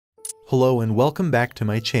Hello and welcome back to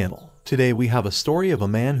my channel. Today we have a story of a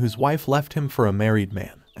man whose wife left him for a married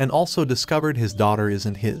man, and also discovered his daughter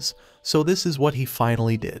isn't his, so this is what he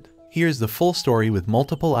finally did. Here's the full story with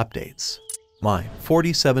multiple updates. My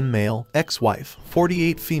 47 male, ex-wife,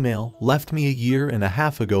 48 female, left me a year and a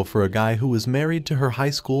half ago for a guy who was married to her high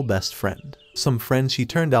school best friend. Some friend she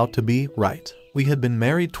turned out to be, right. We had been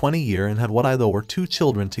married 20 years and had what I thought were 2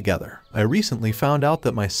 children together. I recently found out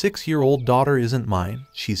that my 6-year-old daughter isn't mine,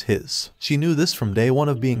 she's his. She knew this from day one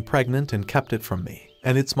of being pregnant and kept it from me.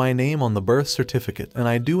 And it's my name on the birth certificate, and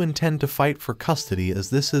I do intend to fight for custody as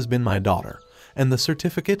this has been my daughter, and the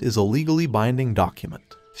certificate is a legally binding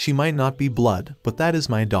document. She might not be blood, but that is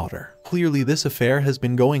my daughter. Clearly this affair has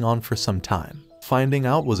been going on for some time. Finding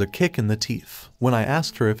out was a kick in the teeth. When I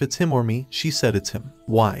asked her if it's him or me, she said it's him.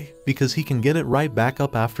 Why? Because he can get it right back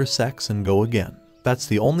up after sex and go again. That's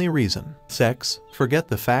the only reason. Sex? Forget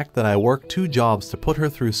the fact that I worked 2 jobs to put her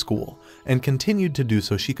through school, and continued to do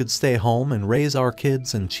so she could stay home and raise our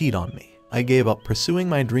kids and cheat on me. I gave up pursuing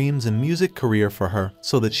my dreams and music career for her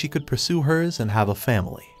so that she could pursue hers and have a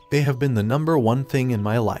family. They have been the #1 thing in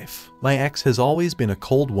my life. My ex has always been a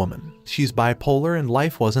cold woman. She's bipolar and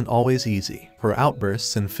life wasn't always easy. Her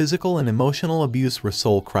outbursts and physical and emotional abuse were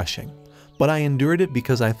soul-crushing. But I endured it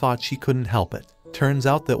because I thought she couldn't help it. Turns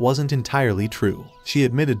out that wasn't entirely true. She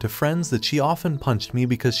admitted to friends that she often punched me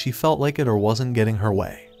because she felt like it or wasn't getting her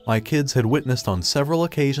way. My kids had witnessed on several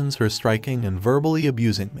occasions her striking and verbally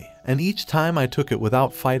abusing me, and each time I took it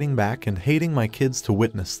without fighting back and hating my kids to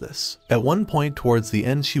witness this. At one point towards the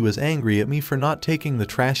end she was angry at me for not taking the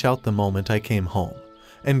trash out the moment I came home,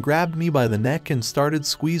 and grabbed me by the neck and started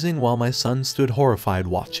squeezing while my son stood horrified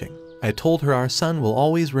watching. I told her our son will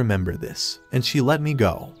always remember this, and she let me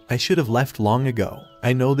go. I should have left long ago.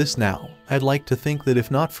 I know this now. I'd like to think that if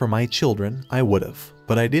not for my children, I would have.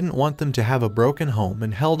 But I didn't want them to have a broken home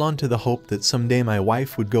and held on to the hope that someday my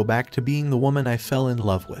wife would go back to being the woman I fell in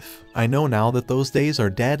love with. I know now that those days are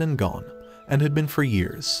dead and gone, and had been for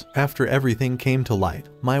years. After everything came to light,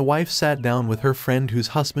 my wife sat down with her friend whose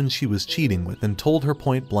husband she was cheating with and told her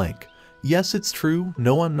point blank, "Yes, it's true,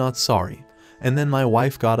 no, I'm not sorry." And then my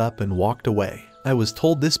wife got up and walked away. I was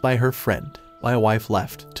told this by her friend. My wife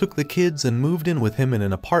left, took the kids and moved in with him in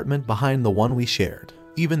an apartment behind the one we shared.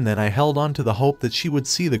 Even then I held on to the hope that she would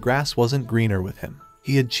see the grass wasn't greener with him.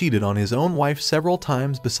 He had cheated on his own wife several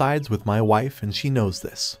times besides with my wife, and she knows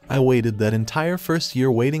this. I waited that entire first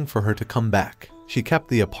year waiting for her to come back. She kept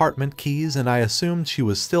the apartment keys and I assumed she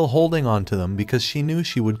was still holding on to them because she knew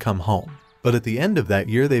she would come home. But at the end of that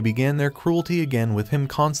year they began their cruelty again, with him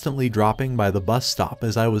constantly dropping by the bus stop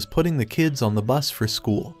as I was putting the kids on the bus for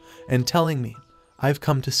school and telling me, "I've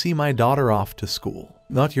come to see my daughter off to school."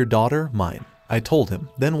 "Not your daughter, mine." I told him.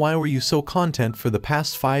 "Then why were you so content for the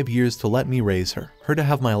past 5 years to let me raise her to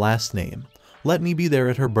have my last name, let me be there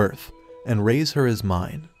at her birth, and raise her as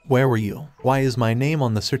mine? Where were you? Why is my name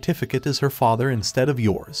on the certificate as her father instead of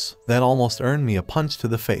yours?" That almost earned me a punch to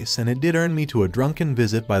the face, and it did earn me to a drunken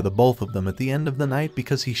visit by the both of them at the end of the night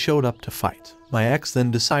because he showed up to fight. My ex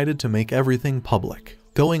then decided to make everything public,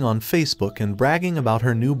 going on Facebook and bragging about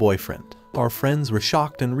her new boyfriend. Our friends were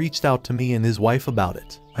shocked and reached out to me and his wife about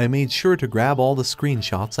it. I made sure to grab all the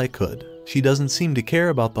screenshots I could. She doesn't seem to care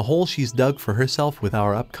about the hole she's dug for herself with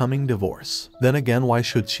our upcoming divorce. Then again, why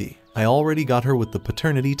should she? I already got her with the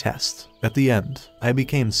paternity test. At the end, I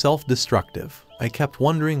became self-destructive. I kept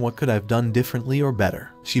wondering what could I've done differently or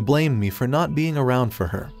better. She blamed me for not being around for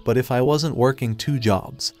her, but if I wasn't working 2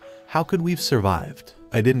 jobs, how could we've survived?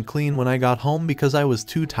 I didn't clean when I got home because I was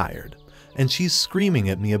too tired. And she's screaming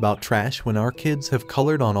at me about trash when our kids have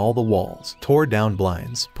colored on all the walls, tore down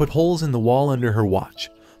blinds, put holes in the wall under her watch.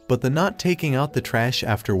 But the not taking out the trash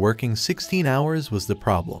after working 16 hours was the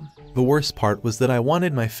problem. The worst part was that I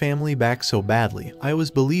wanted my family back so badly, I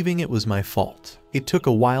was believing it was my fault. It took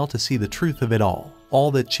a while to see the truth of it all.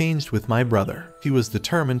 All that changed with my brother. He was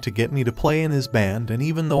determined to get me to play in his band, and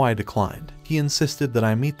even though I declined, he insisted that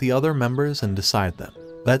I meet the other members and decide them.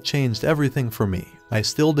 That changed everything for me. I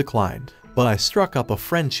still declined, but I struck up a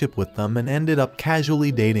friendship with them and ended up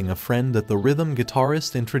casually dating a friend that the rhythm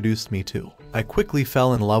guitarist introduced me to. I quickly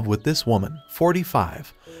fell in love with this woman,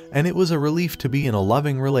 45, and it was a relief to be in a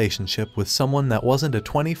loving relationship with someone that wasn't a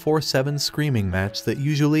 24/7 screaming match that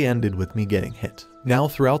usually ended with me getting hit. Now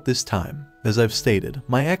throughout this time, as I've stated,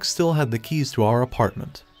 my ex still had the keys to our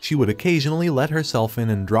apartment. She would occasionally let herself in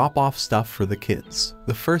and drop off stuff for the kids.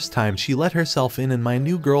 The first time she let herself in and my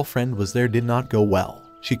new girlfriend was there did not go well.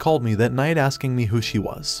 She called me that night asking me who she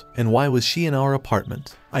was, and why was she in our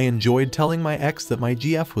apartment. I enjoyed telling my ex that my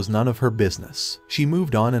GF was none of her business. She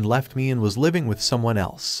moved on and left me and was living with someone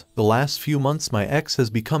else. The last few months my ex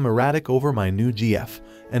has become erratic over my new GF,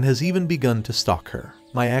 and has even begun to stalk her.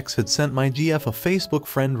 My ex had sent my GF a Facebook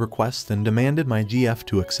friend request and demanded my GF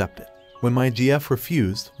to accept it. When my GF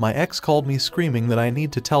refused, my ex called me screaming that I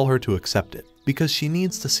need to tell her to accept it, because she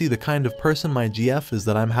needs to see the kind of person my GF is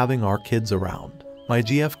that I'm having our kids around. My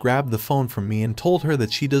GF grabbed the phone from me and told her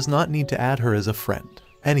that she does not need to add her as a friend.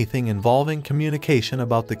 Anything involving communication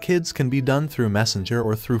about the kids can be done through Messenger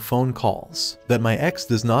or through phone calls. That my ex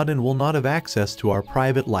does not and will not have access to our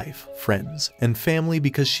private life, friends, and family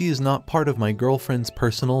because she is not part of my girlfriend's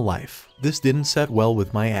personal life. This didn't set well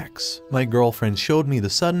with my ex. My girlfriend showed me the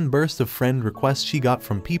sudden burst of friend requests she got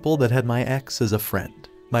from people that had my ex as a friend.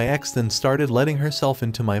 My ex then started letting herself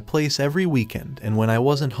into my place every weekend and when I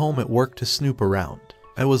wasn't home at work to snoop around.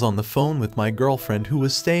 I was on the phone with my girlfriend who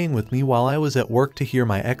was staying with me while I was at work to hear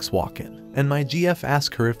my ex walk in, and my GF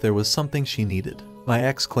asked her if there was something she needed. My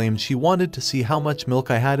ex claimed she wanted to see how much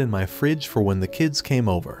milk I had in my fridge for when the kids came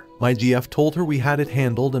over. My GF told her we had it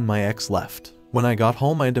handled and my ex left. When I got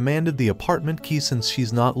home I demanded the apartment key since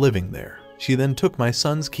she's not living there. She then took my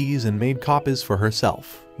son's keys and made copies for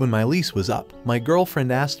herself. When my lease was up, my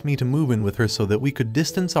girlfriend asked me to move in with her so that we could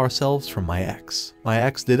distance ourselves from my ex. My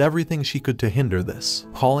ex did everything she could to hinder this,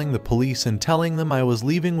 calling the police and telling them I was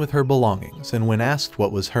leaving with her belongings, and when asked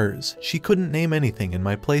what was hers, she couldn't name anything in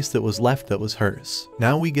my place that was left that was hers.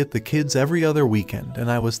 Now we get the kids every other weekend, and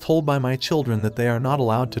I was told by my children that they are not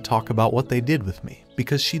allowed to talk about what they did with me,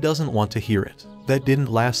 because she doesn't want to hear it. That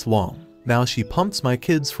didn't last long. Now she pumps my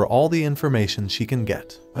kids for all the information she can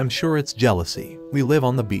get. I'm sure it's jealousy. We live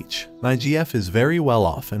on the beach. My GF is very well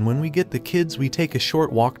off, and when we get the kids we take a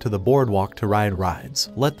short walk to the boardwalk to ride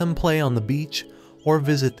rides, let them play on the beach, or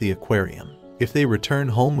visit the aquarium. If they return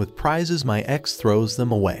home with prizes my ex throws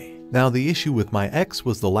them away. Now the issue with my ex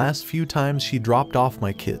was the last few times she dropped off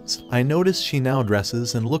my kids. I noticed she now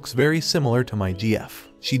dresses and looks very similar to my GF.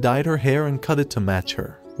 She dyed her hair and cut it to match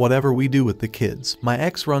her. Whatever we do with the kids, my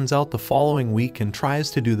ex runs out the following week and tries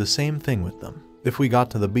to do the same thing with them. If we got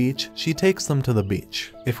to the beach, she takes them to the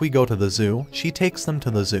beach. If we go to the zoo, she takes them to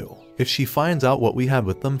the zoo. If she finds out what we had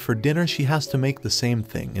with them for dinner, she has to make the same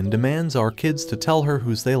thing and demands our kids to tell her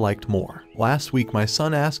whose they liked more. Last week my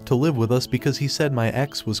son asked to live with us because he said my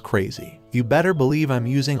ex was crazy. You better believe I'm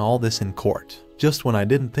using all this in court. Just when I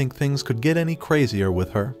didn't think things could get any crazier with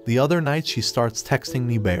her, the other night she starts texting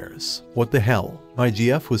me bears. What the hell? My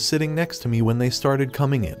GF was sitting next to me when they started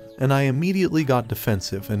coming in, and I immediately got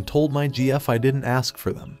defensive and told my GF I didn't ask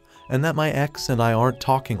for them, and that my ex and I aren't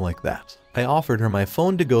talking like that. I offered her my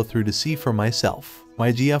phone to go through to see for myself.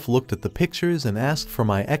 My GF looked at the pictures and asked for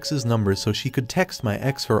my ex's number so she could text my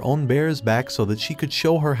ex her own bears back so that she could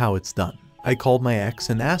show her how it's done. I called my ex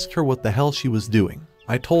and asked her what the hell she was doing.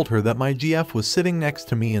 I told her that my GF was sitting next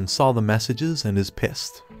to me and saw the messages and is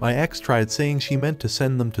pissed. My ex tried saying she meant to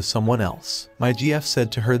send them to someone else. My GF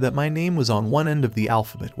said to her that my name was on one end of the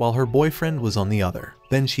alphabet while her boyfriend was on the other.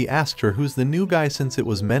 Then she asked her who's the new guy since it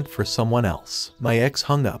was meant for someone else. My ex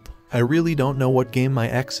hung up. I really don't know what game my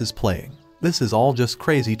ex is playing. This is all just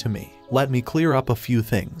crazy to me. Let me clear up a few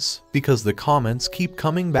things, because the comments keep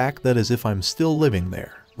coming back that as if I'm still living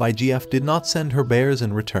there. My GF did not send her bears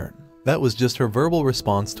in return. That was just her verbal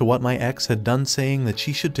response to what my ex had done, saying that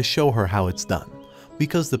she should to show her how it's done.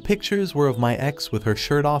 Because the pictures were of my ex with her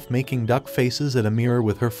shirt off making duck faces at a mirror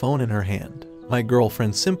with her phone in her hand. My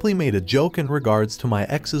girlfriend simply made a joke in regards to my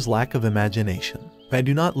ex's lack of imagination. I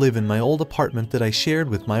do not live in my old apartment that I shared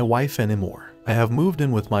with my wife anymore. I have moved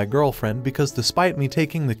in with my girlfriend because despite me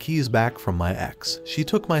taking the keys back from my ex, she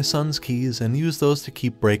took my son's keys and used those to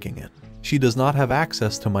keep breaking in. She does not have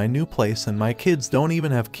access to my new place and my kids don't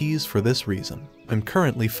even have keys for this reason. I'm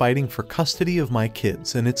currently fighting for custody of my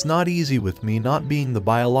kids and it's not easy with me not being the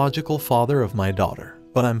biological father of my daughter.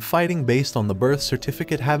 But I'm fighting based on the birth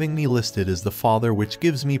certificate having me listed as the father, which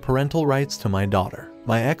gives me parental rights to my daughter.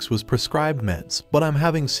 My ex was prescribed meds, but I'm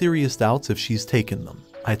having serious doubts if she's taken them.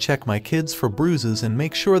 I check my kids for bruises and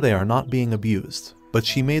make sure they are not being abused. But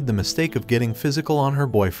she made the mistake of getting physical on her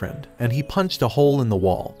boyfriend, and he punched a hole in the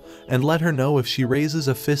wall and let her know if she raises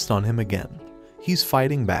a fist on him again, he's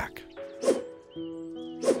fighting back.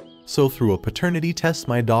 So through a paternity test,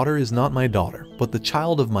 my daughter is not my daughter, but the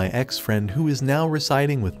child of my ex-friend who is now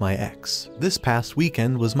residing with my ex. This past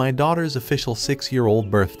weekend was my daughter's official 6-year-old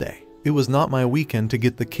birthday. It was not my weekend to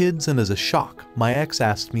get the kids, and as a shock, my ex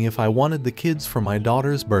asked me if I wanted the kids for my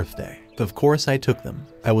daughter's birthday. Of course I took them.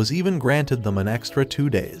 I was even granted them an extra 2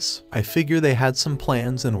 days. I figure they had some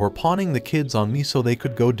plans and were pawning the kids on me so they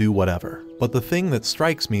could go do whatever. But the thing that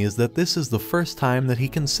strikes me is that this is the first time that he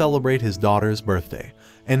can celebrate his daughter's birthday.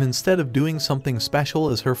 And instead of doing something special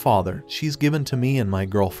as her father, she's given to me and my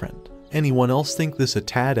girlfriend. Anyone else think this a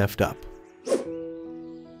tad effed up?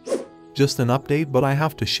 Just an update, but I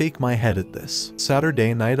have to shake my head at this.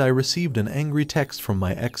 Saturday night I received an angry text from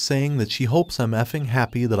my ex saying that she hopes I'm effing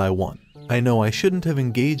happy that I won. I know I shouldn't have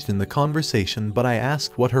engaged in the conversation, but I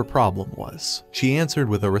asked what her problem was. She answered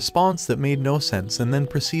with a response that made no sense and then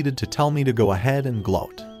proceeded to tell me to go ahead and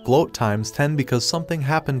gloat. Gloat times 10 because something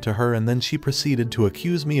happened to her, and then she proceeded to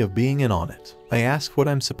accuse me of being in on it. I asked what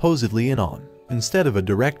I'm supposedly in on. Instead of a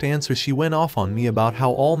direct answer, she went off on me about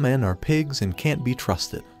how all men are pigs and can't be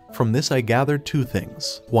trusted. From this I gathered 2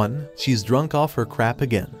 things. 1. She's drunk off her crap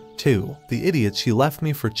again. 2. The idiot she left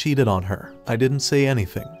me for cheated on her. I didn't say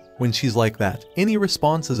anything. When she's like that, any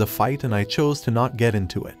response is a fight, and I chose to not get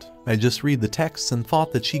into it. I just read the texts and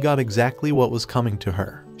thought that she got exactly what was coming to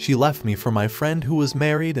her. She left me for my friend who was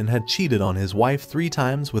married and had cheated on his wife 3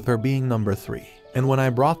 times, with her being number 3. And when I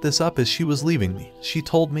brought this up as she was leaving me, she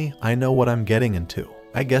told me, I know what I'm getting into.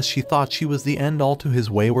 I guess she thought she was the end all to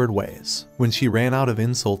his wayward ways. When she ran out of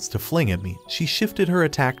insults to fling at me, she shifted her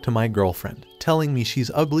attack to my girlfriend, telling me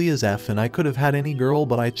she's ugly as F and I could have had any girl,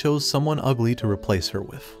 but I chose someone ugly to replace her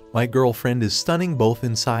with. My girlfriend is stunning both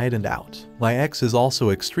inside and out. My ex is also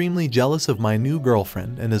extremely jealous of my new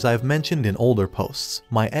girlfriend, and as I've mentioned in older posts,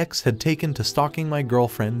 my ex had taken to stalking my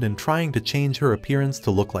girlfriend and trying to change her appearance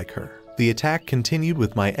to look like her. The attack continued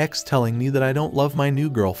with my ex telling me that I don't love my new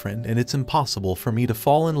girlfriend and it's impossible for me to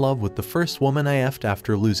fall in love with the first woman I effed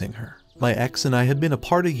after losing her. My ex and I had been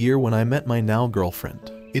apart a year when I met my now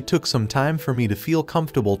girlfriend. It took some time for me to feel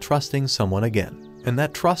comfortable trusting someone again, and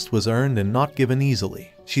that trust was earned and not given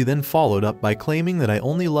easily. She then followed up by claiming that I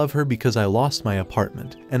only love her because I lost my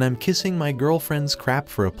apartment and I'm kissing my girlfriend's crap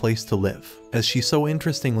for a place to live. As she so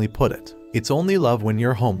interestingly put it, it's only love when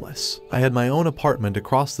you're homeless. I had my own apartment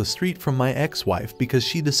across the street from my ex-wife because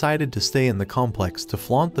she decided to stay in the complex to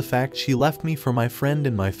flaunt the fact she left me for my friend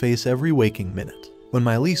in my face every waking minute. When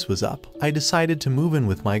my lease was up, I decided to move in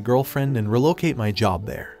with my girlfriend and relocate my job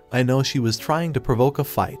there. I know she was trying to provoke a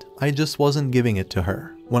fight, I just wasn't giving it to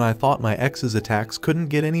her. When I thought my ex's attacks couldn't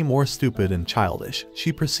get any more stupid and childish,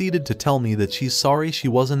 she proceeded to tell me that she's sorry she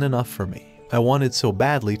wasn't enough for me. I wanted so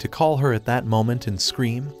badly to call her at that moment and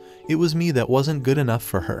scream. It was me that wasn't good enough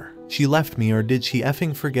for her. She left me, or did she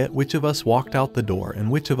effing forget which of us walked out the door and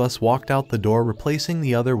which of us walked out the door replacing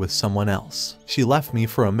the other with someone else? She left me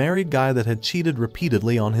for a married guy that had cheated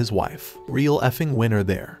repeatedly on his wife. Real effing winner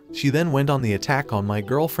there. She then went on the attack on my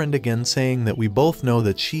girlfriend again, saying that we both know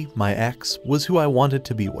that she, my ex, was who I wanted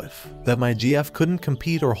to be with. That my GF couldn't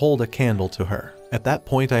compete or hold a candle to her. At that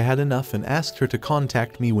point I had enough and asked her to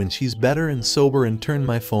contact me when she's better and sober and turned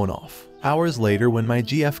my phone off. Hours later, when my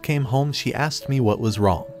GF came home, she asked me what was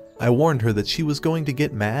wrong. I warned her that she was going to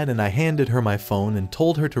get mad, and I handed her my phone and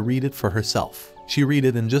told her to read it for herself. She read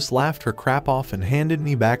it and just laughed her crap off and handed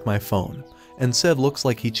me back my phone and said, "Looks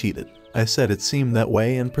like he cheated." I said it seemed that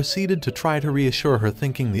way and proceeded to try to reassure her,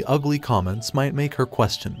 thinking the ugly comments might make her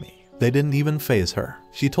question me. They didn't even faze her.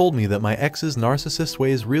 She told me that my ex's narcissist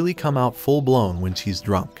ways really come out full blown when she's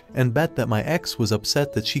drunk, and bet that my ex was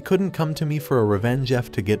upset that she couldn't come to me for a revenge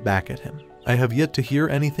F to get back at him. I have yet to hear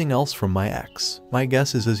anything else from my ex. My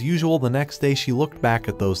guess is, as usual, the next day she looked back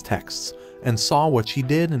at those texts and saw what she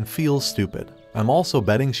did and feels stupid. I'm also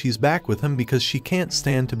betting she's back with him because she can't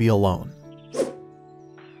stand to be alone.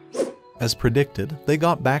 As predicted, they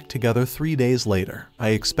got back together 3 days later. I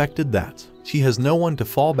expected that. She has no one to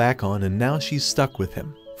fall back on, and now she's stuck with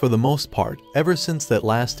him. For the most part, ever since that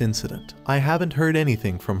last incident, I haven't heard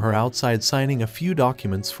anything from her outside signing a few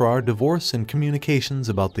documents for our divorce and communications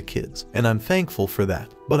about the kids, and I'm thankful for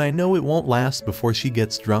that. But I know it won't last before she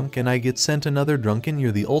gets drunk and I get sent another drunken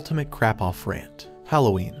 "you're the ultimate crap off" rant.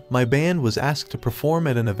 Halloween, my band was asked to perform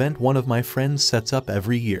at an event one of my friends sets up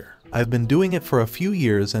every year. I've been doing it for a few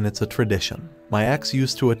years and it's a tradition. My ex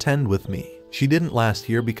used to attend with me. She didn't last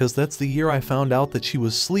year because that's the year I found out that she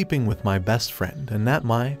was sleeping with my best friend and that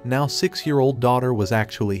my now 6-year-old daughter was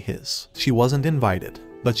actually his. She wasn't invited,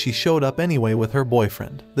 but she showed up anyway with her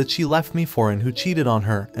boyfriend that she left me for and who cheated on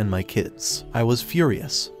her and my kids. I was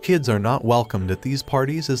furious. Kids are not welcomed at these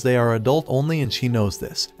parties as they are adult only, and she knows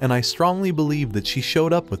this, and I strongly believe that she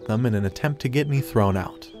showed up with them in an attempt to get me thrown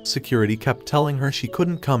out. Security kept telling her she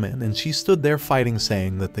couldn't come in and she stood there fighting,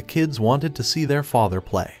 saying that the kids wanted to see their father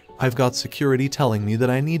play. I've got security telling me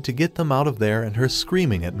that I need to get them out of there and her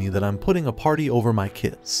screaming at me that I'm putting a party over my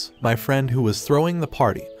kids. My friend who was throwing the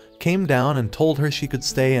party came down and told her she could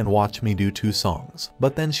stay and watch me do 2 songs,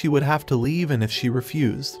 but then she would have to leave, and if she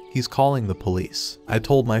refused, he's calling the police. I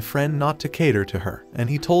told my friend not to cater to her, and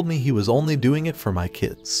he told me he was only doing it for my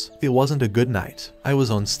kids. It wasn't a good night. I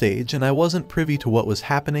was on stage and I wasn't privy to what was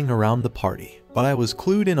happening around the party, but I was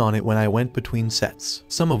clued in on it when I went between sets.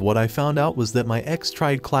 Some of what I found out was that my ex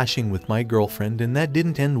tried clashing with my girlfriend, and that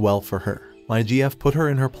didn't end well for her. My GF put her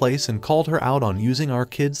in her place and called her out on using our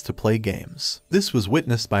kids to play games. This was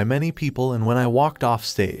witnessed by many people, and when I walked off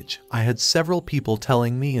stage, I had several people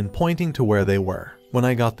telling me and pointing to where they were. When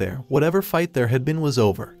I got there, whatever fight there had been was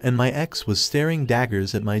over, and my ex was staring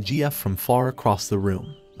daggers at my GF from far across the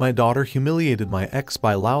room. My daughter humiliated my ex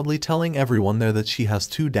by loudly telling everyone there that she has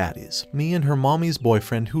 2 daddies, me and her mommy's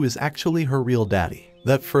boyfriend, who is actually her real daddy.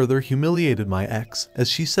 That further humiliated my ex, as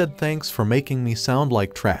she said thanks for making me sound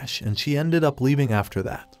like trash, and she ended up leaving after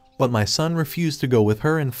that. But my son refused to go with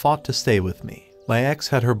her and fought to stay with me. My ex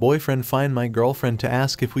had her boyfriend find my girlfriend to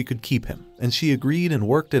ask if we could keep him, and she agreed and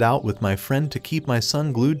worked it out with my friend to keep my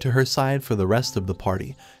son glued to her side for the rest of the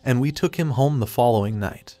party, and we took him home the following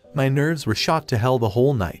night. My nerves were shot to hell the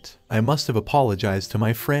whole night. I must have apologized to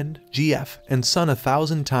my friend, GF, and son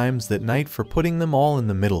 1,000 times that night for putting them all in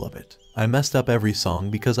the middle of it. I messed up every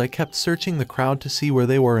song because I kept searching the crowd to see where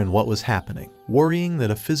they were and what was happening, worrying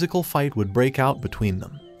that a physical fight would break out between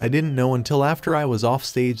them. I didn't know until after I was off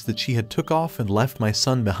stage that she had took off and left my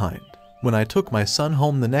son behind. When I took my son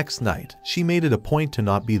home the next night, she made it a point to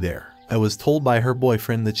not be there. I was told by her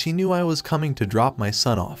boyfriend that she knew I was coming to drop my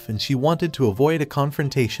son off, and she wanted to avoid a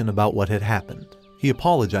confrontation about what had happened. He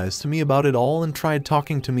apologized to me about it all and tried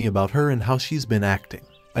talking to me about her and how she's been acting.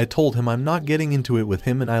 I told him I'm not getting into it with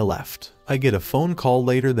him, and I left. I get a phone call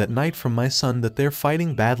later that night from my son that they're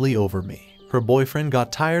fighting badly over me. Her boyfriend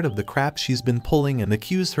got tired of the crap she's been pulling and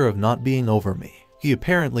accused her of not being over me. He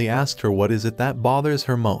apparently asked her what is it that bothers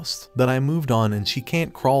her most, that I moved on and she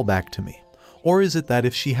can't crawl back to me. Or is it that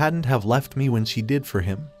if she hadn't have left me when she did for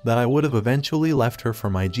him, that I would have eventually left her for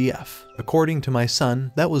my GF? According to my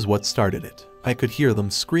son, that was what started it. I could hear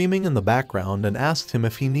them screaming in the background and asked him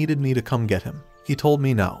if he needed me to come get him. He told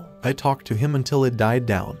me no. I talked to him until it died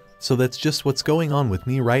down. So that's just what's going on with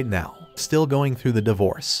me right now. Still going through the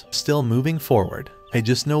divorce. Still moving forward. I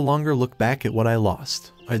just no longer look back at what I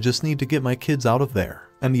lost. I just need to get my kids out of there.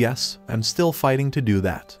 And yes, I'm still fighting to do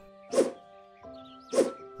that.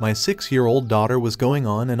 My 6-year-old daughter was going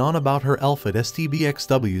on and on about her elf at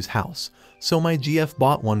STBXW's house, so my GF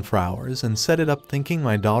bought one for ours and set it up thinking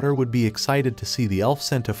my daughter would be excited to see the elf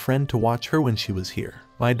sent a friend to watch her when she was here.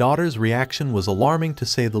 My daughter's reaction was alarming to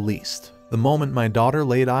say the least. The moment my daughter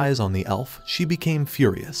laid eyes on the elf, she became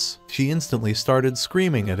furious. She instantly started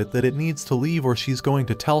screaming at it that it needs to leave or she's going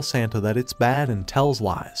to tell Santa that it's bad and tells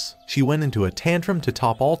lies. She went into a tantrum to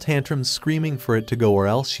top all tantrums, screaming for it to go or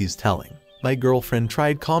else she's telling. My girlfriend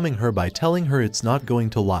tried calming her by telling her it's not going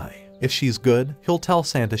to lie. If she's good, he'll tell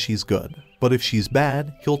Santa she's good. But if she's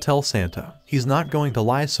bad, he'll tell Santa. He's not going to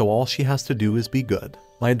lie, so all she has to do is be good.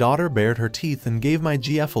 My daughter bared her teeth and gave my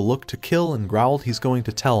GF a look to kill and growled he's going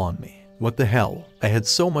to tell on me. What the hell? I had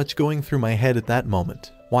so much going through my head at that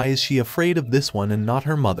moment. Why is she afraid of this one and not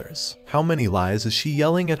her mother's? How many lies is she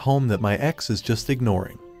yelling at home that my ex is just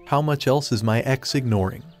ignoring? How much else is my ex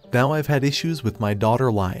ignoring? Now I've had issues with my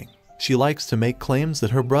daughter lying. She likes to make claims that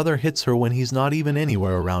her brother hits her when he's not even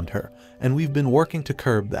anywhere around her, and we've been working to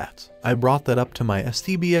curb that. I brought that up to my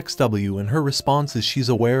STBXW and her response is she's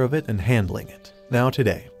aware of it and handling it. Now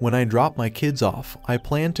today, when I drop my kids off, I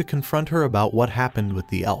plan to confront her about what happened with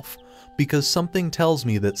the elf, because something tells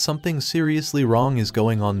me that something seriously wrong is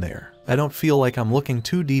going on there. I don't feel like I'm looking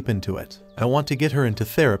too deep into it. I want to get her into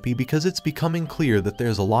therapy because it's becoming clear that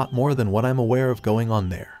there's a lot more than what I'm aware of going on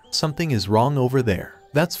there. Something is wrong over there.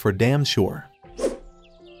 That's for damn sure.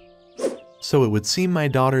 So it would seem my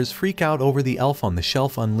daughter's freak out over the elf on the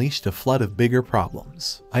shelf unleashed a flood of bigger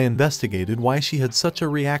problems. I investigated why she had such a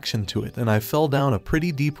reaction to it, and I fell down a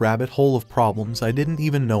pretty deep rabbit hole of problems I didn't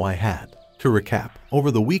even know I had. To recap, over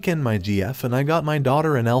the weekend my GF and I got my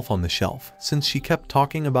daughter an elf on the shelf, since she kept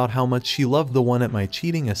talking about how much she loved the one at my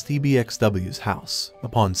cheating STBXW's house.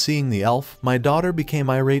 Upon seeing the elf, my daughter became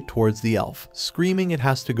irate towards the elf, screaming it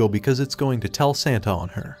has to go because it's going to tell Santa on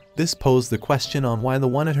her. This posed the question on why the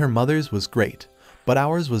one at her mother's was great, but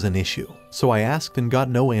ours was an issue. So I asked and got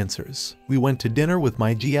no answers. We went to dinner with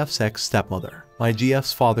my GF's ex-stepmother. My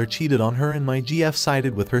GF's father cheated on her and my GF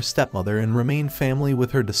sided with her stepmother and remained family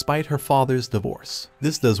with her despite her father's divorce.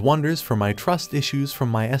 This does wonders for my trust issues from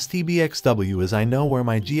my STBXW, as I know where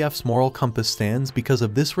my GF's moral compass stands because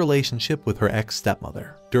of this relationship with her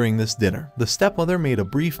ex-stepmother. During this dinner, the stepmother made a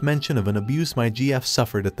brief mention of an abuse my GF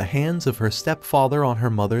suffered at the hands of her stepfather on her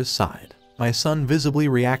mother's side. My son visibly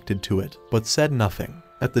reacted to it, but said nothing.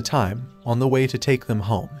 At the time, on the way to take them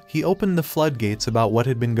home, he opened the floodgates about what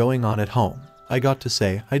had been going on at home. I got to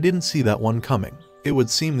say, I didn't see that one coming. It would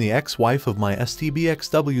seem the ex-wife of my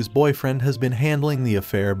STBXW's boyfriend has been handling the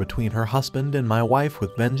affair between her husband and my wife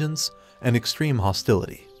with vengeance and extreme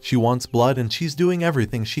hostility. She wants blood and she's doing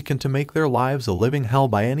everything she can to make their lives a living hell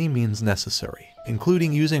by any means necessary,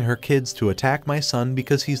 including using her kids to attack my son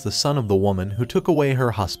because he's the son of the woman who took away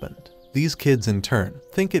her husband. These kids in turn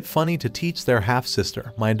think it funny to teach their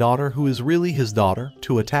half-sister, my daughter who is really his daughter,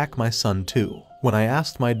 to attack my son too. When I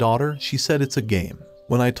asked my daughter, she said it's a game.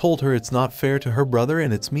 When I told her it's not fair to her brother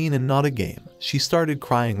and it's mean and not a game, she started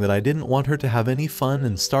crying that I didn't want her to have any fun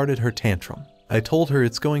and started her tantrum. I told her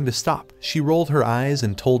it's going to stop. She rolled her eyes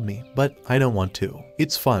and told me, but I don't want to.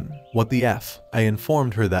 It's fun. What the F? I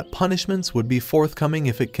informed her that punishments would be forthcoming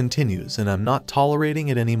if it continues and I'm not tolerating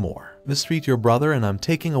it anymore. Mistreat your brother and I'm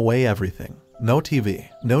taking away everything. No TV,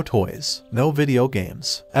 no toys, no video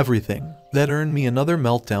games, everything. That earned me another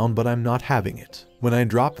meltdown, but I'm not having it. When I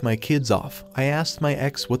dropped my kids off, I asked my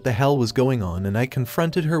ex what the hell was going on and I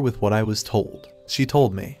confronted her with what I was told. She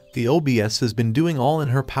told me, the OBS has been doing all in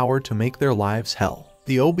her power to make their lives hell.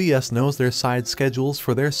 The OBS knows their side schedules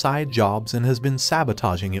for their side jobs and has been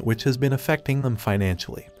sabotaging it, which has been affecting them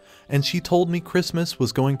financially. And she told me Christmas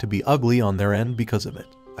was going to be ugly on their end because of it.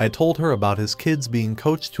 I told her about his kids being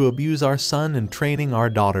coached to abuse our son and training our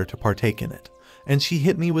daughter to partake in it. And she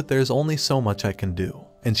hit me with there's only so much I can do.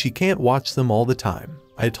 And she can't watch them all the time.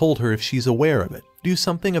 I told her if she's aware of it, do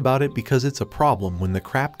something about it because it's a problem when the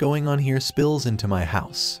crap going on here spills into my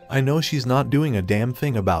house. I know she's not doing a damn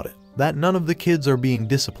thing about it. That none of the kids are being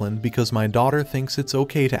disciplined because my daughter thinks it's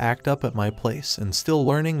okay to act up at my place and still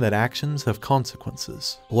learning that actions have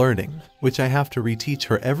consequences. Learning, which I have to reteach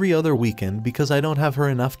her every other weekend because I don't have her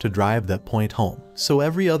enough to drive that point home. So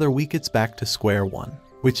every other week it's back to square one.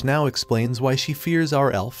 Which now explains why she fears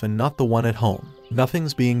our elf and not the one at home.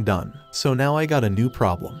 Nothing's being done. So now I got a new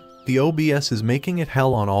problem. The OBS is making it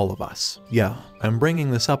hell on all of us. Yeah, I'm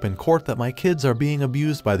bringing this up in court that my kids are being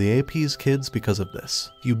abused by the AP's kids because of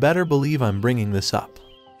this. You better believe I'm bringing this up.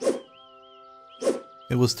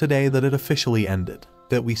 It was today that it officially ended.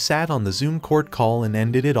 That we sat on the Zoom court call and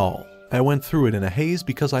ended it all. I went through it in a haze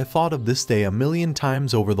because I thought of this day a million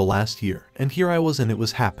times over the last year, and here I was and it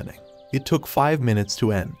was happening. It took 5 minutes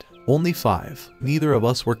to end. Only 5. Neither of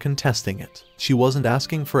us were contesting it. She wasn't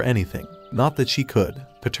asking for anything. Not that she could.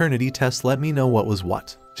 Paternity test let me know what was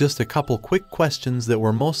what. Just a couple quick questions that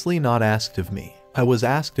were mostly not asked of me. I was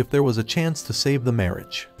asked if there was a chance to save the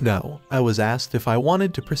marriage. No. I was asked if I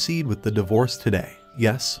wanted to proceed with the divorce today.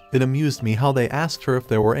 Yes. It amused me how they asked her if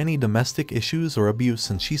there were any domestic issues or abuse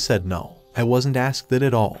and she said no. I wasn't asked that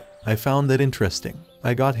at all. I found that interesting.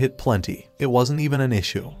 I got hit plenty. It wasn't even an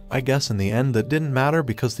issue. I guess in the end that didn't matter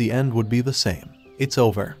because the end would be the same. It's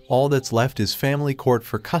over. All that's left is family court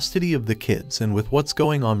for custody of the kids, and with what's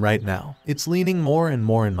going on right now, it's leaning more and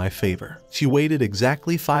more in my favor. She waited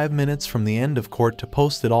exactly 5 minutes from the end of court to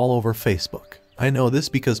post it all over Facebook. I know this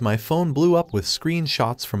because my phone blew up with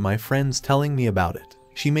screenshots from my friends telling me about it.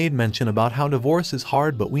 She made mention about how divorce is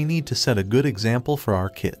hard but we need to set a good example for our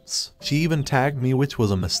kids. She even tagged me, which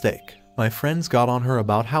was a mistake. My friends got on her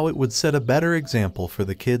about how it would set a better example for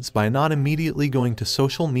the kids by not immediately going to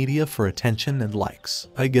social media for attention and likes.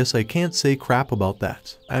 I guess I can't say crap about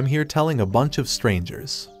that. I'm here telling a bunch of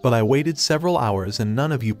strangers. But I waited several hours and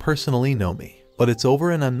none of you personally know me. But it's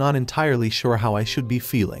over and I'm not entirely sure how I should be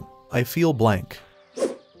feeling. I feel blank.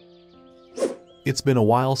 It's been a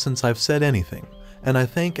while since I've said anything, and I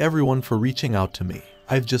thank everyone for reaching out to me.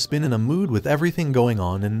 I've just been in a mood with everything going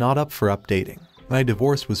on and not up for updating. My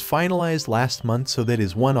divorce was finalized last month, so that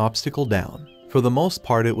is one obstacle down. For the most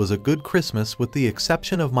part it was a good Christmas with the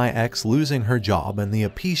exception of my ex losing her job and the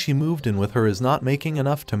AP she moved in with her is not making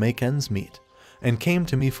enough to make ends meet, and came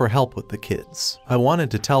to me for help with the kids. I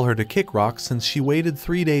wanted to tell her to kick rocks since she waited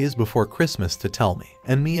 3 days before Christmas to tell me,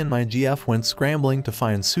 and me and my GF went scrambling to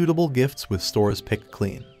find suitable gifts with stores picked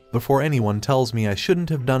clean. Before anyone tells me I shouldn't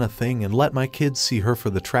have done a thing and let my kids see her for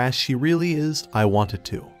the trash she really is, I wanted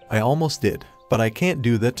to. I almost did. But I can't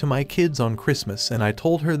do that to my kids on Christmas, and I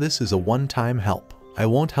told her this is a one-time help. I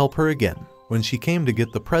won't help her again. When she came to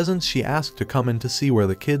get the presents, she asked to come in to see where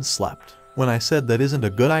the kids slept. When I said that isn't a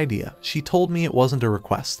good idea, she told me it wasn't a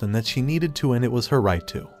request and that she needed to and it was her right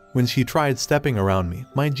to. When she tried stepping around me,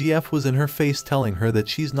 my GF was in her face telling her that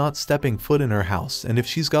she's not stepping foot in her house and if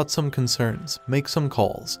she's got some concerns, make some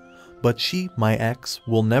calls. But she, my ex,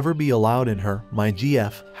 will never be allowed in her, my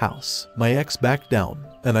GF, house. My ex backed down,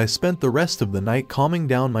 and I spent the rest of the night calming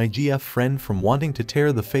down my GF friend from wanting to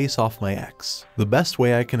tear the face off my ex. The best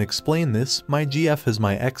way I can explain this, my GF has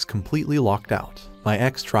my ex completely locked out. My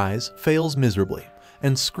ex tries, fails miserably,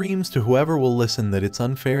 and screams to whoever will listen that it's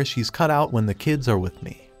unfair she's cut out when the kids are with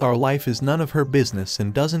me. Our life is none of her business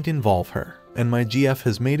and doesn't involve her. And my GF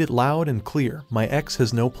has made it loud and clear, my ex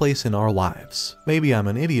has no place in our lives. Maybe I'm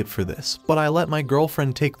an idiot for this, but I let my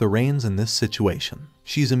girlfriend take the reins in this situation.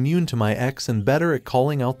 She's immune to my ex and better at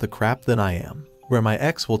calling out the crap than I am. Where my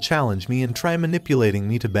ex will challenge me and try manipulating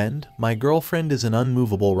me to bend, my girlfriend is an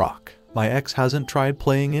unmovable rock. My ex hasn't tried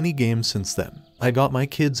playing any games since then. I got my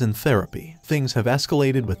kids in therapy. Things have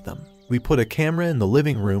escalated with them. We put a camera in the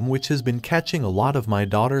living room which has been catching a lot of my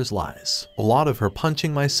daughter's lies. A lot of her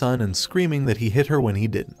punching my son and screaming that he hit her when he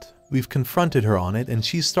didn't. We've confronted her on it and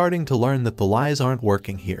she's starting to learn that the lies aren't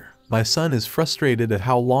working here. My son is frustrated at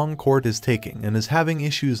how long court is taking and is having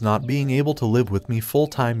issues not being able to live with me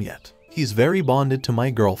full-time yet. He's very bonded to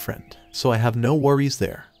my girlfriend, so I have no worries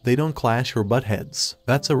there. They don't clash or butt heads.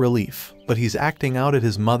 That's a relief. But he's acting out at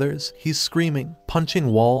his mother's, he's screaming, punching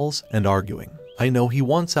walls, and arguing. I know he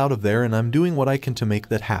wants out of there and I'm doing what I can to make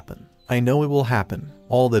that happen. I know it will happen.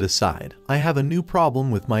 All that aside, I have a new problem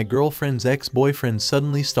with my girlfriend's ex-boyfriend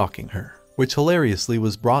suddenly stalking her, which hilariously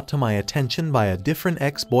was brought to my attention by a different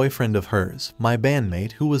ex-boyfriend of hers, my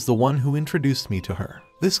bandmate who was the one who introduced me to her.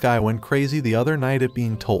 This guy went crazy the other night at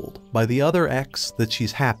being told by the other ex that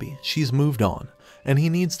she's happy, she's moved on, and he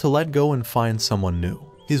needs to let go and find someone new.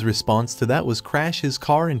 His response to that was crash his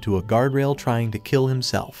car into a guardrail trying to kill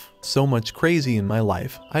himself. So much crazy in my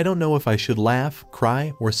life, I don't know if I should laugh,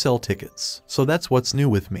 cry, or sell tickets. So that's what's new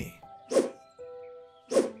with me.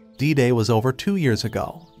 D-Day was over 2 years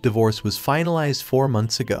ago. Divorce was finalized 4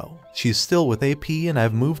 months ago. She's still with AP and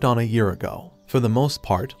I've moved on a year ago. For the most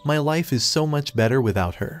part, my life is so much better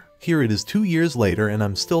without her. Here it is 2 years later and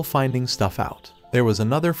I'm still finding stuff out. There was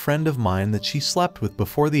another friend of mine that she slept with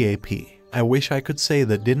before the AP. I wish I could say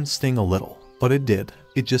that didn't sting a little, but it did.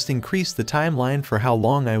 It just increased the timeline for how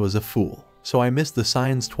long I was a fool. So I missed the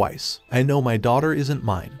signs twice. I know my daughter isn't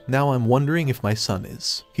mine. Now I'm wondering if my son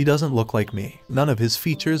is. He doesn't look like me. None of his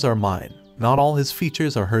features are mine. Not all his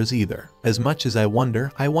features are hers either. As much as I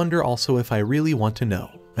wonder also if I really want to know.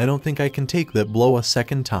 I don't think I can take that blow a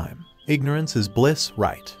second time. Ignorance is bliss,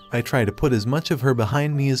 right? I try to put as much of her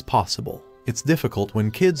behind me as possible. It's difficult when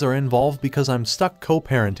kids are involved because I'm stuck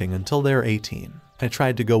co-parenting until they're 18. I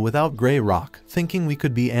tried to go without Grey Rock, thinking we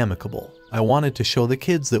could be amicable. I wanted to show the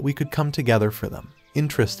kids that we could come together for them.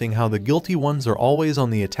 Interesting how the guilty ones are always on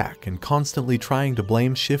the attack and constantly trying to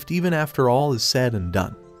blame shift even after all is said and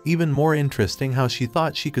done. Even more interesting how she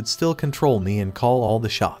thought she could still control me and call all the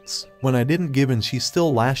shots. When I didn't give in, she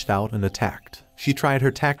still lashed out and attacked. She tried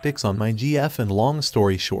her tactics on my GF and long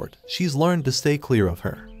story short, she's learned to stay clear of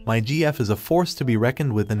her. My GF is a force to be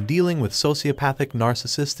reckoned with and dealing with sociopathic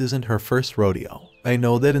narcissist isn't her first rodeo. I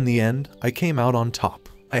know that in the end, I came out on top.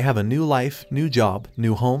 I have a new life, new job,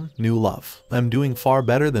 new home, new love. I'm doing far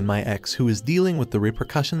better than my ex who is dealing with the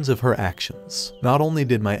repercussions of her actions. Not only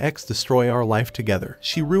did my ex destroy our life together,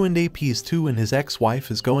 she ruined AP's too and his ex-wife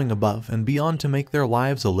is going above and beyond to make their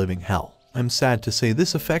lives a living hell. I'm sad to say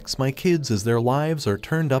this affects my kids as their lives are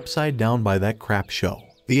turned upside down by that crap show.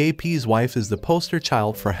 The AP's wife is the poster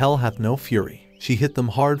child for hell hath no fury. She hit them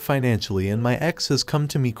hard financially and my ex has come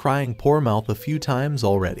to me crying poor mouth a few times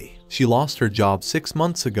already. She lost her job 6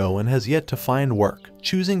 months ago and has yet to find work,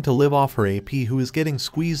 choosing to live off her AP who is getting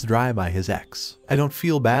squeezed dry by his ex. I don't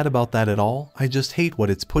feel bad about that at all, I just hate what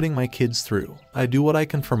it's putting my kids through. I do what I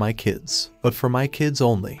can for my kids, but for my kids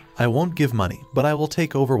only. I won't give money, but I will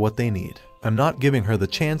take over what they need. I'm not giving her the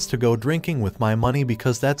chance to go drinking with my money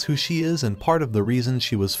because that's who she is and part of the reason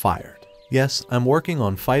she was fired. Yes, I'm working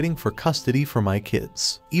on fighting for custody for my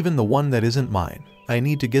kids, even the one that isn't mine. I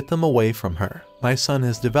need to get them away from her. My son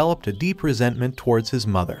has developed a deep resentment towards his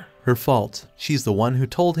mother. Her fault. She's the one who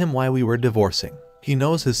told him why we were divorcing. He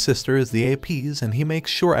knows his sister is the AP's and he makes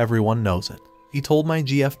sure everyone knows it. He told my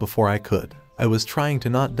GF before I could. I was trying to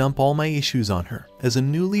not dump all my issues on her. As a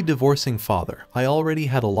newly divorcing father, I already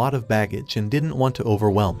had a lot of baggage and didn't want to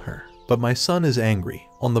overwhelm her. But my son is angry.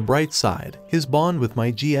 On the bright side, his bond with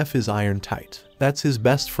my GF is iron tight. That's his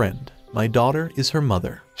best friend. My daughter is her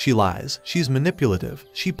mother. She lies, she's manipulative,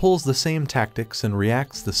 she pulls the same tactics and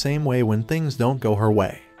reacts the same way when things don't go her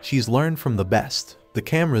way. She's learned from the best. The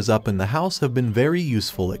cameras up in the house have been very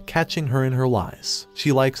useful at catching her in her lies.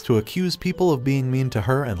 She likes to accuse people of being mean to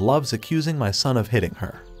her and loves accusing my son of hitting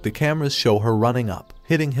her. The cameras show her running up,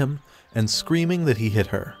 hitting him, and screaming that he hit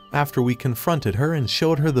her. After we confronted her and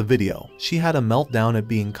showed her the video, she had a meltdown at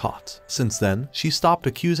being caught. Since then, she stopped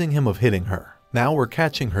accusing him of hitting her. Now we're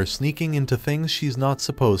catching her sneaking into things she's not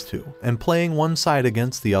supposed to, and playing one side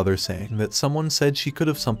against the other, saying that someone said she could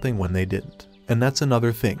have something when they didn't. And that's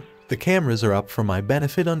another thing. The cameras are up for my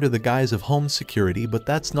benefit under the guise of home security, but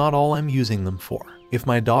that's not all I'm using them for. If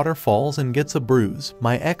my daughter falls and gets a bruise,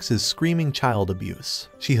 my ex is screaming child abuse.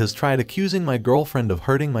 She has tried accusing my girlfriend of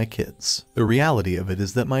hurting my kids. The reality of it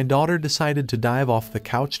is that my daughter decided to dive off the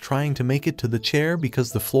couch trying to make it to the chair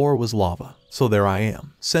because the floor was lava. So there I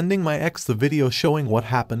am, sending my ex the video showing what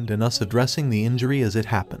happened and us addressing the injury as it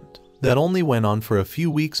happened. That only went on for a few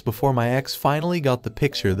weeks before my ex finally got the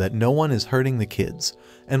picture that no one is hurting the kids,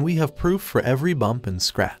 and we have proof for every bump and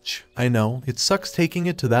scratch. I know, it sucks taking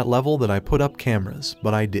it to that level that I put up cameras,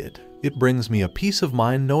 but I did. It brings me a peace of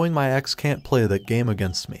mind knowing my ex can't play that game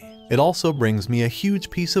against me. It also brings me a huge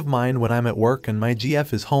peace of mind when I'm at work and my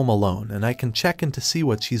GF is home alone and I can check in to see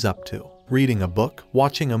what she's up to. Reading a book,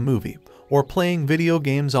 watching a movie, or playing video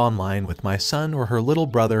games online with my son or her little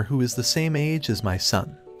brother who is the same age as my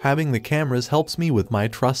son. Having the cameras helps me with my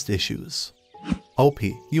trust issues. OP,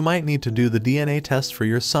 you might need to do the DNA test for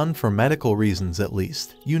your son for medical reasons at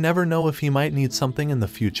least. You never know if he might need something in the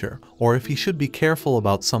future, or if he should be careful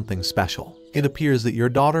about something special. It appears that your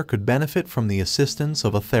daughter could benefit from the assistance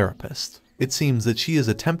of a therapist. It seems that she is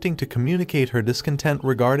attempting to communicate her discontent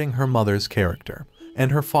regarding her mother's character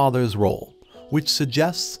and her father's role, which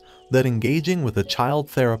suggests that engaging with a child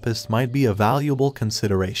therapist might be a valuable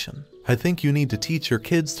consideration. I think you need to teach your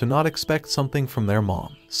kids to not expect something from their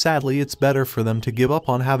mom. Sadly, it's better for them to give up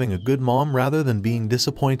on having a good mom rather than being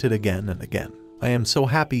disappointed again and again. I am so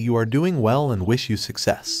happy you are doing well and wish you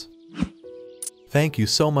success. Thank you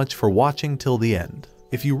so much for watching till the end.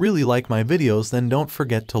 If you really like my videos, then don't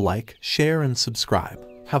forget to like, share, and subscribe.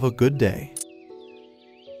 Have a good day.